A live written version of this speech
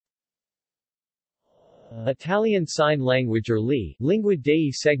Italian Sign Language or LI, Lingua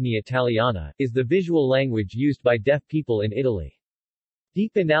dei Segni Italiana, is the visual language used by deaf people in Italy.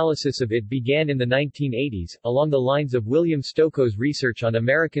 Deep analysis of it began in the 1980s, along the lines of William Stokoe's research on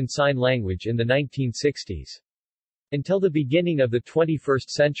American Sign Language in the 1960s. Until the beginning of the 21st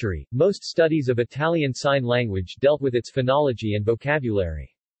century, most studies of Italian Sign Language dealt with its phonology and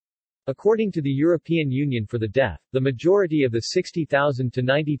vocabulary. According to the European Union for the Deaf, the majority of the 60,000 to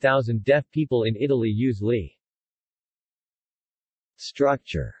 90,000 deaf people in Italy use LI.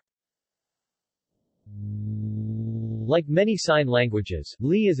 Structure. Like many sign languages,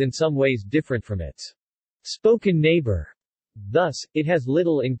 LI is in some ways different from its spoken neighbor. Thus, it has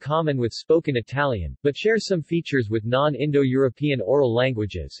little in common with spoken Italian, but shares some features with non-Indo-European oral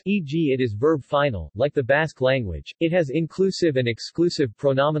languages, e.g. it is verb final, like the Basque language, it has inclusive and exclusive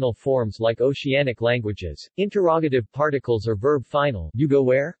pronominal forms like Oceanic languages, interrogative particles are verb final, you go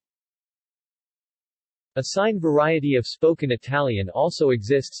where? A sign variety of spoken Italian also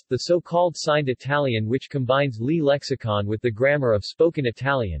exists, the so-called signed Italian, which combines LI lexicon with the grammar of spoken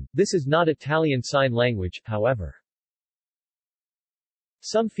Italian. This is not Italian Sign Language, however.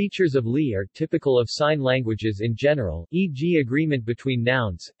 Some features of LI are typical of sign languages in general, e.g. agreement between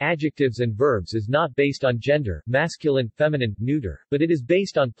nouns, adjectives and verbs is not based on gender, masculine, feminine, neuter, but it is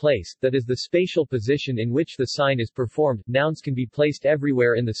based on place, that is the spatial position in which the sign is performed. Nouns can be placed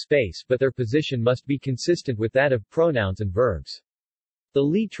everywhere in the space but their position must be consistent with that of pronouns and verbs. The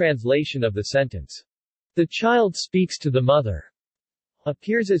LI translation of the sentence, "The child speaks to the mother,"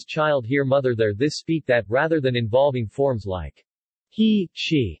 appears as child here mother there this speak that rather than involving forms like he,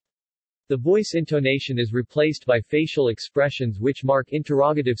 she. The voice intonation is replaced by facial expressions which mark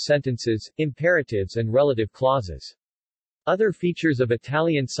interrogative sentences, imperatives and relative clauses. Other features of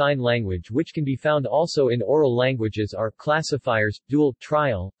Italian Sign Language which can be found also in oral languages are classifiers, dual,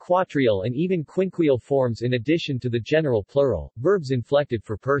 trial, quatrial and even quinquial forms in addition to the general plural, verbs inflected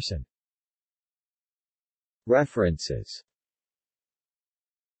for person. References.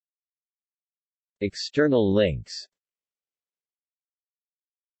 External links.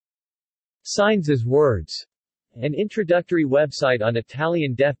 Signs as Words. An introductory website on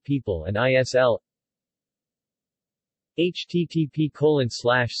Italian deaf people and ISL.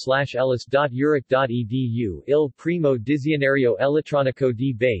 http://ellis.uric.edu Il primo dizionario elettronico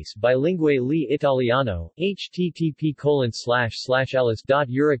di base bilingue li italiano,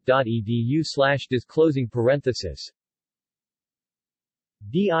 http://ellis.uric.edu/ disclosing parenthesis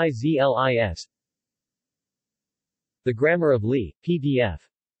DIZLIS The Grammar of LI, PDF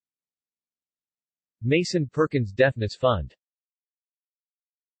Mason Perkins Deafness Fund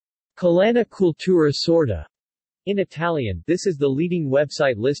Collana Cultura Sorda. In Italian, this is the leading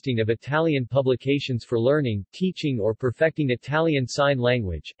website listing of Italian publications for learning, teaching or perfecting Italian Sign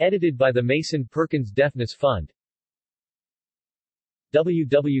Language, edited by the Mason Perkins Deafness Fund.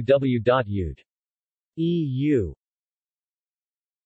 www.ud.eu